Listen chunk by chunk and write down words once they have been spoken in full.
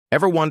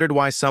Ever wondered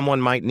why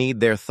someone might need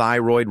their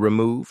thyroid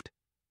removed?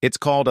 It's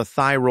called a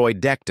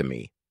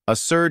thyroidectomy, a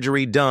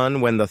surgery done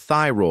when the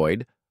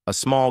thyroid, a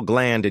small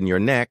gland in your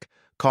neck,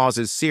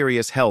 causes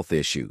serious health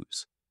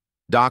issues.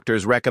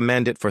 Doctors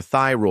recommend it for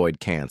thyroid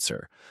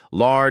cancer,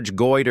 large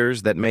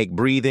goiters that make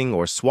breathing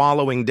or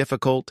swallowing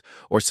difficult,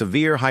 or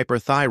severe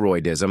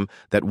hyperthyroidism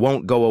that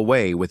won't go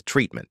away with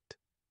treatment.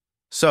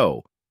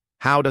 So,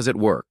 how does it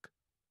work?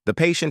 The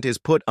patient is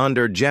put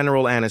under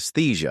general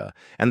anesthesia,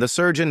 and the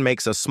surgeon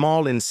makes a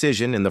small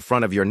incision in the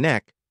front of your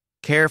neck,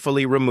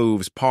 carefully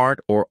removes part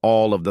or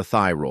all of the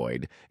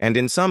thyroid, and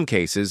in some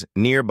cases,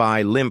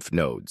 nearby lymph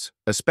nodes,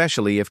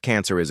 especially if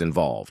cancer is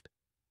involved.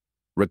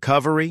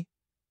 Recovery?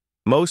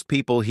 Most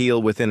people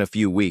heal within a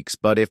few weeks,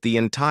 but if the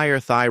entire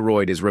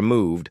thyroid is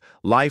removed,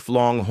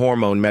 lifelong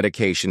hormone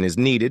medication is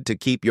needed to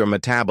keep your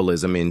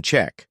metabolism in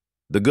check.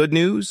 The good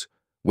news?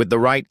 With the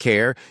right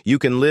care, you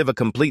can live a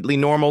completely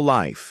normal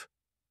life.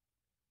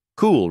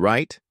 Cool,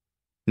 right?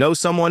 Know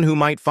someone who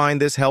might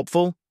find this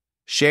helpful?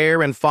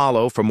 Share and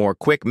follow for more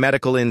quick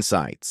medical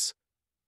insights.